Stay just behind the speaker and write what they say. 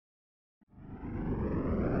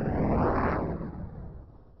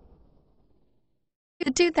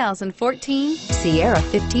The 2014 Sierra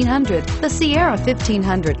 1500. The Sierra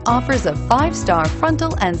 1500 offers a 5-star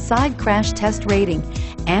frontal and side crash test rating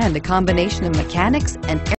and a combination of mechanics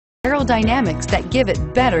and aerodynamics that give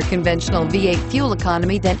it better conventional V8 fuel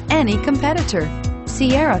economy than any competitor.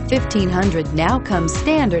 Sierra 1500 now comes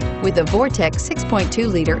standard with a Vortex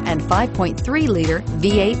 6.2-liter and 5.3-liter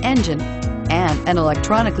V8 engine and an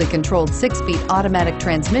electronically controlled 6-speed automatic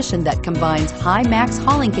transmission that combines high max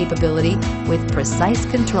hauling capability with precise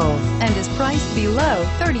control and is priced below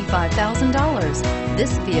 $35,000.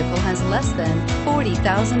 This vehicle has less than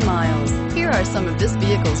 40,000 miles. Here are some of this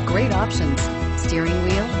vehicle's great options: steering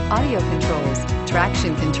wheel audio controls,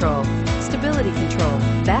 traction control, stability control,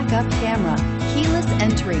 backup camera, keyless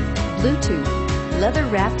entry, Bluetooth,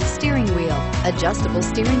 leather-wrapped steering wheel, adjustable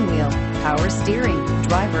steering wheel, power steering,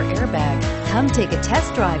 driver airbag. Come take a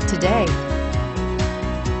test drive today.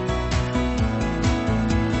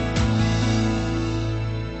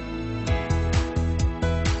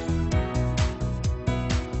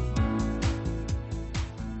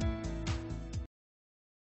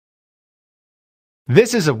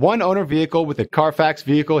 This is a one-owner vehicle with a Carfax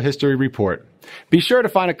Vehicle History Report. Be sure to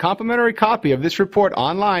find a complimentary copy of this report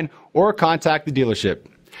online or contact the dealership.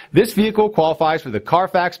 This vehicle qualifies for the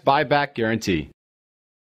Carfax Buyback Guarantee.